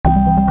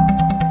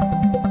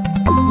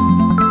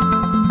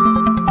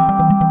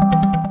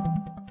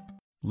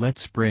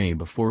Let's pray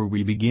before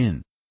we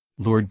begin.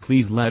 Lord,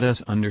 please let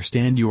us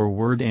understand your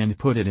word and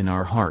put it in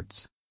our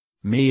hearts.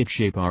 May it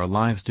shape our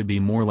lives to be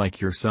more like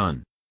your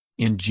Son.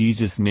 In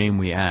Jesus' name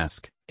we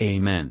ask,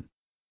 Amen.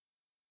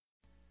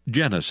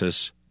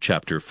 Genesis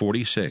chapter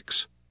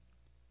 46.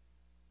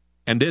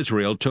 And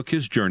Israel took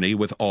his journey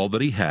with all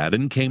that he had,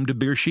 and came to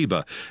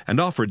Beersheba, and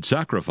offered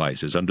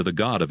sacrifices unto the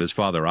God of his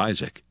father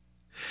Isaac.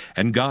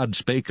 And God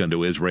spake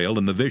unto Israel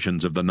in the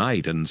visions of the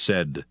night, and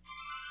said,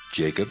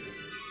 Jacob,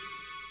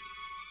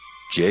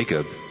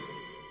 Jacob.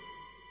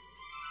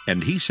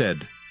 And he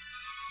said,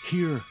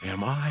 Here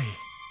am I.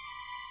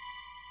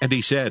 And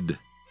he said,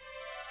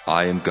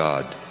 I am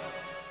God,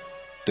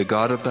 the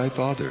God of thy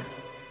father.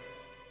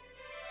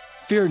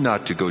 Fear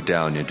not to go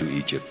down into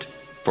Egypt,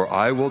 for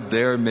I will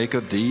there make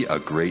of thee a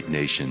great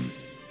nation.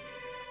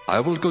 I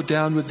will go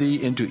down with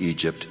thee into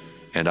Egypt,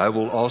 and I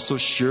will also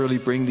surely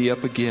bring thee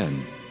up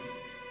again.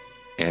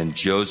 And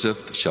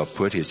Joseph shall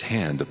put his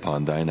hand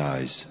upon thine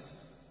eyes.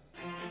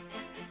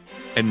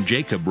 And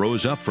Jacob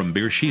rose up from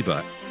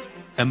Beersheba,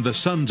 and the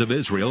sons of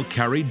Israel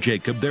carried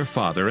Jacob their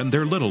father, and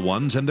their little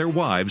ones, and their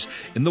wives,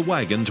 in the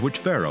wagons which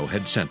Pharaoh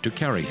had sent to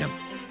carry him.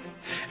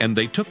 And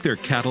they took their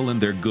cattle and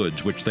their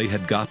goods which they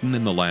had gotten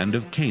in the land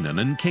of Canaan,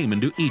 and came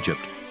into Egypt,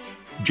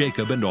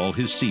 Jacob and all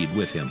his seed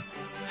with him,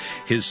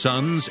 his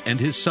sons and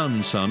his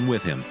son's son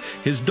with him,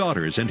 his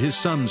daughters and his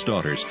son's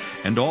daughters,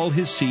 and all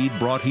his seed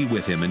brought he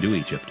with him into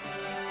Egypt.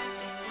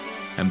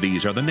 And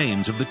these are the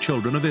names of the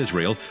children of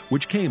Israel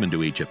which came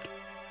into Egypt: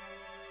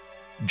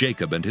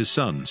 Jacob and his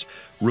sons,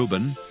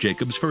 Reuben,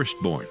 Jacob's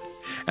firstborn,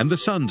 and the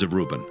sons of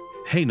Reuben,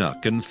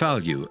 Hanok and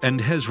Phallu,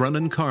 and Hezron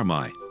and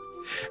Carmi,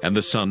 and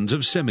the sons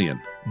of Simeon,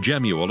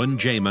 Jemuel and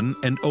Jamin,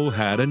 and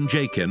Ohad and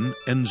Jachin,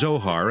 and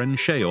Zohar and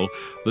Shael,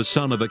 the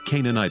son of a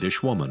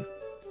Canaanitish woman,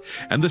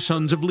 and the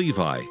sons of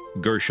Levi,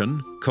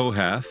 Gershon,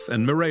 Kohath,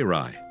 and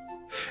Merari,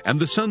 and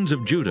the sons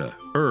of Judah,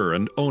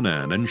 and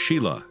Onan, and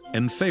Shelah,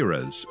 and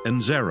Pharez,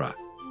 and Zerah.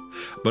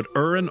 But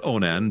and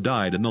Onan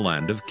died in the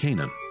land of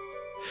Canaan.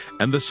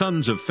 And the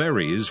sons of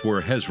Pharez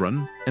were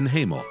Hezron and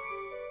Hamul.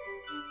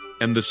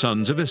 And the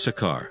sons of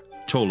Issachar,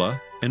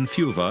 Tola, and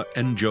Phuvah,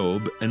 and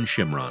Job, and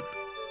Shimron.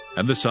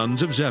 And the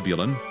sons of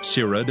Zebulun,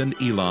 Sirad, and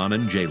Elon,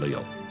 and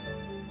Jaleel.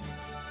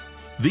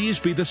 These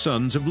be the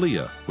sons of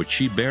Leah, which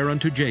she bare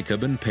unto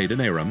Jacob in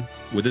Padan-aram,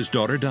 with his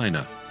daughter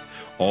Dinah.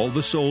 All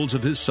the souls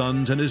of his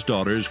sons and his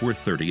daughters were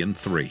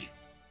 33.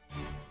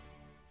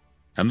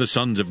 And the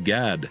sons of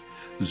Gad,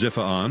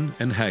 Ziphaon,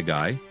 and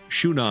Haggai,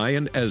 Shunai,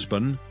 and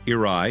Esbon,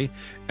 Eri,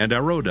 and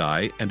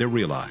Arodai, and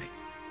Areli.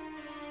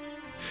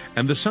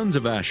 And the sons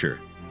of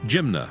Asher,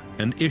 Jimnah,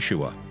 and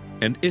Ishua,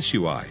 and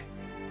Isui,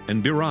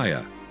 and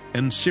Beriah,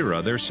 and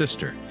Sirah their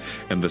sister,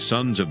 and the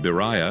sons of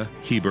Beriah,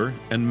 Heber,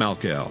 and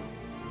Malchel.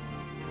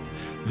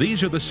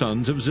 These are the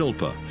sons of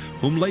Zilpah,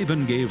 whom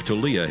Laban gave to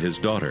Leah his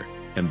daughter,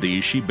 and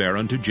these she bare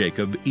unto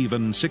Jacob,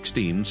 even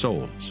 16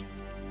 souls.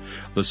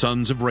 The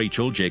sons of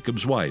Rachel,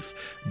 Jacob's wife,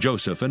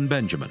 Joseph and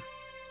Benjamin.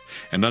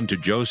 And unto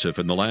Joseph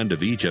in the land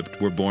of Egypt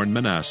were born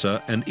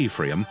Manasseh and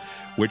Ephraim,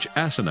 which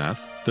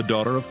Asenath, the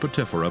daughter of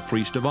Potipherah,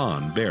 priest of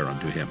On, bare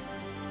unto him.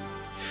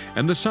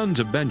 And the sons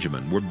of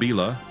Benjamin were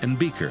Bela and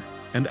Becher,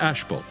 and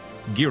Ashbel,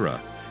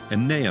 Gera,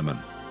 and Naaman,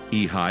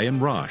 Ehi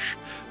and Rosh,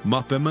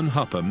 Muppim and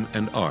Huppim,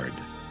 and Ard.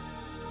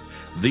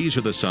 These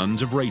are the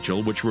sons of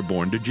Rachel which were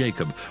born to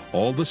Jacob.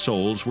 All the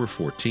souls were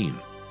 14.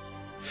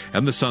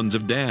 And the sons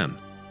of Dan,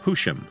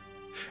 Hushim.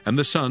 And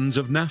the sons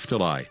of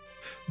Naphtali,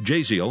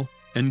 Jaziel,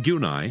 and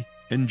Guni,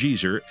 and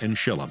Jezer, and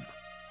Shillem.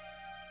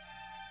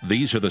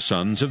 These are the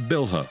sons of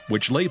Bilhah,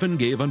 which Laban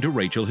gave unto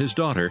Rachel his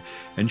daughter,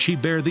 and she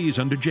bare these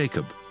unto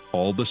Jacob.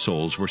 All the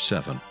souls were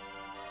 7.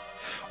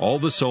 All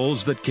the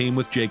souls that came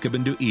with Jacob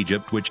into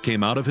Egypt, which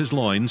came out of his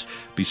loins,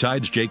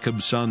 besides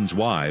Jacob's sons'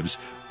 wives,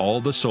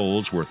 all the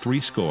souls were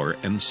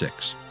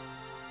 66.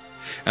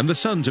 And the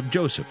sons of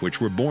Joseph,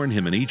 which were born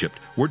him in Egypt,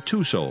 were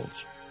 2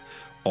 souls.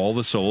 All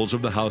the souls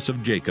of the house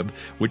of Jacob,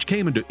 which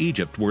came into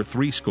Egypt, were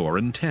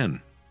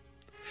 70.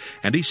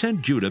 And he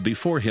sent Judah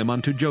before him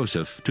unto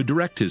Joseph, to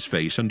direct his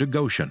face unto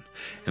Goshen,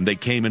 and they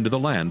came into the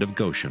land of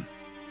Goshen.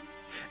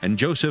 And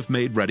Joseph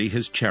made ready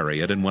his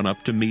chariot, and went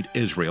up to meet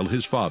Israel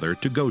his father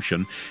to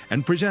Goshen,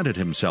 and presented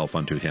himself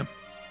unto him.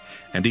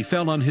 And he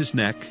fell on his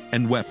neck,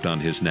 and wept on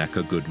his neck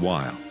a good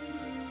while.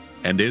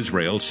 And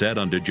Israel said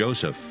unto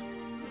Joseph,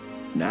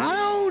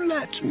 Now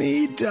let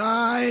me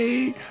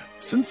die,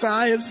 since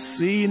I have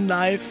seen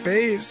thy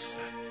face,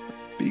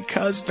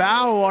 because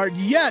thou art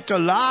yet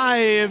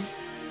alive.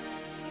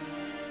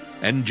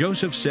 And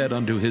Joseph said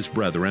unto his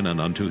brethren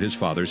and unto his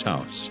father's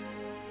house,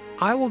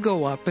 I will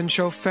go up and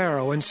show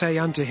Pharaoh, and say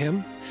unto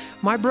him,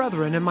 My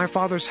brethren and my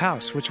father's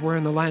house, which were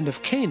in the land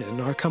of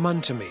Canaan, are come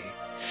unto me.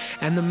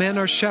 And the men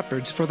are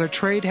shepherds, for their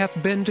trade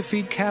hath been to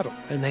feed cattle,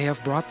 and they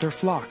have brought their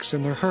flocks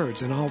and their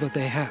herds and all that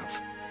they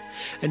have.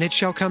 And it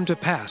shall come to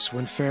pass,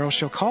 when Pharaoh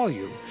shall call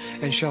you,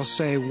 and shall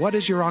say, What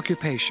is your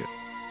occupation?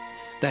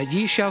 That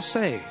ye shall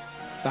say,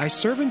 Thy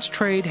servant's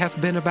trade hath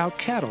been about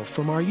cattle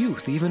from our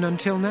youth even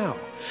until now,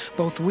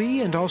 both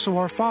we and also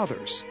our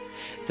fathers,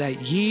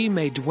 that ye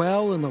may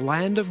dwell in the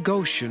land of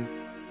Goshen,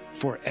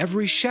 for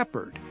every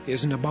shepherd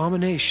is an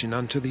abomination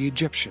unto the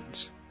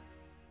Egyptians.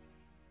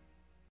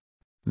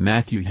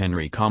 Matthew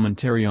Henry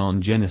Commentary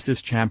on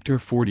Genesis chapter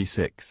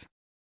 46.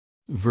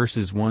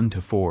 Verses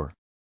 1-4.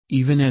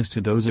 Even as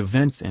to those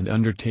events and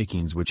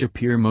undertakings which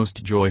appear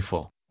most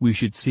joyful, we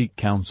should seek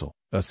counsel,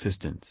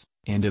 assistance,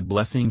 and a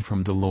blessing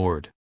from the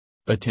Lord.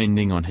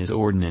 Attending on his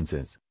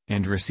ordinances,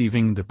 and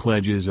receiving the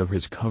pledges of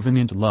his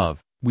covenant love,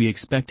 we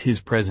expect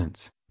his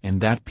presence,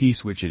 and that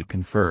peace which it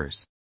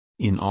confers.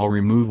 In all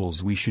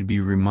removals we should be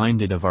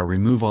reminded of our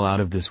removal out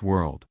of this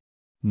world.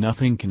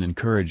 Nothing can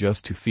encourage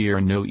us to fear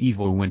no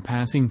evil when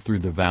passing through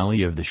the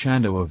valley of the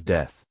shadow of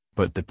death,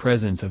 but the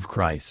presence of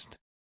Christ.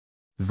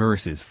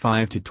 Verses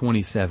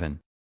 5-27.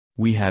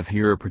 We have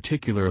here a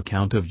particular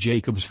account of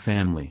Jacob's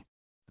family.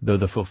 Though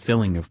the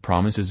fulfilling of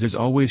promises is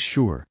always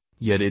sure,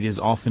 yet it is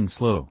often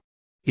slow.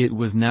 It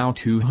was now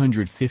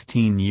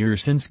 215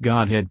 years since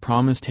God had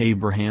promised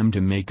Abraham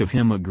to make of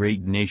him a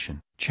great nation,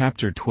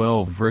 chapter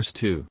 12 verse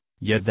 2,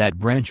 yet that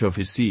branch of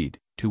his seed,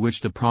 to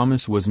which the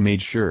promise was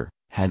made sure,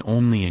 had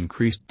only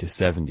increased to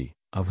 70,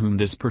 of whom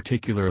this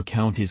particular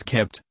account is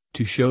kept,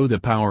 to show the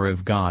power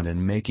of God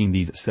in making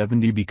these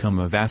 70 become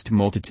a vast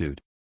multitude.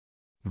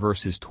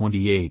 Verses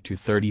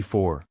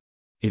 28-34.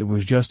 It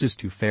was justice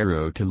to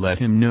Pharaoh to let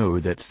him know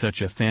that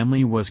such a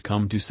family was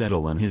come to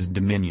settle in his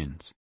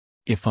dominions.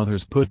 If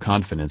others put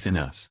confidence in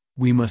us,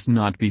 we must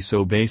not be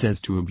so base as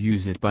to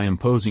abuse it by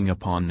imposing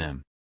upon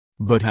them.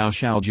 But how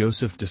shall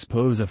Joseph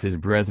dispose of his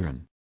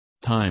brethren?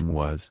 Time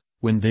was,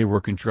 when they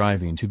were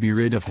contriving to be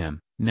rid of him,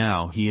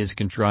 now he is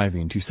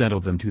contriving to settle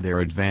them to their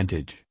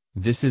advantage.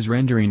 This is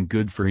rendering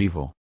good for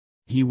evil.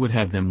 He would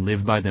have them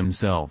live by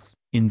themselves,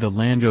 in the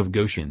land of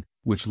Goshen,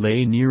 which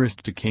lay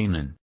nearest to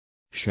Canaan.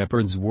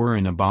 Shepherds were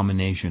an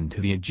abomination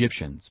to the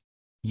Egyptians.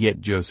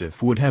 Yet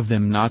Joseph would have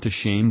them not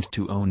ashamed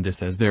to own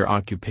this as their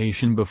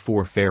occupation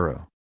before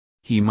Pharaoh.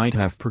 He might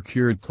have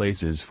procured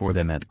places for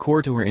them at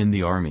court or in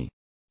the army.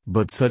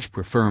 But such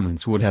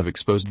preferments would have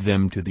exposed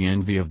them to the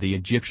envy of the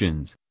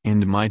Egyptians,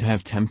 and might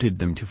have tempted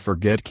them to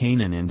forget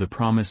Canaan and the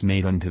promise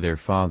made unto their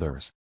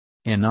fathers.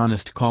 An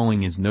honest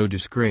calling is no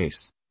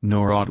disgrace,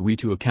 nor ought we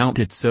to account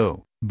it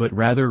so, but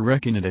rather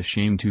reckon it a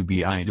shame to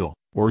be idle,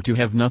 or to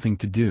have nothing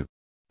to do.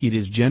 It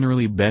is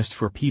generally best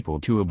for people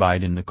to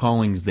abide in the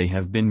callings they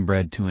have been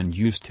bred to and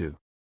used to.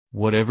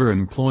 Whatever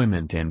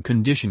employment and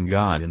condition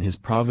God in his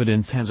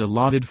providence has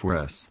allotted for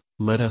us,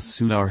 let us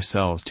suit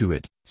ourselves to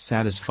it,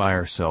 satisfy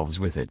ourselves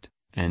with it,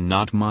 and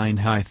not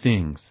mind high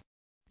things.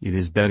 It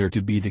is better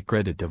to be the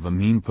credit of a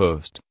mean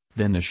post,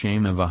 than the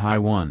shame of a high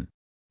one.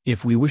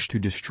 If we wish to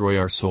destroy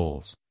our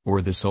souls,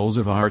 or the souls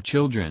of our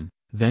children,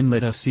 then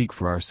let us seek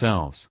for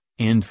ourselves,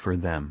 and for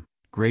them,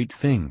 great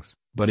things,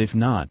 but if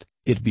not,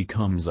 it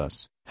becomes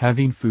us,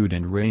 having food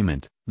and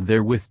raiment,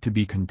 therewith to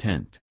be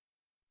content.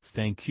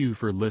 Thank you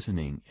for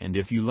listening, and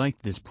if you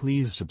liked this,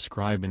 please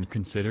subscribe and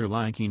consider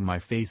liking my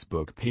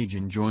Facebook page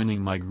and joining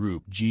my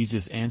group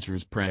Jesus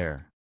Answers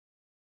Prayer.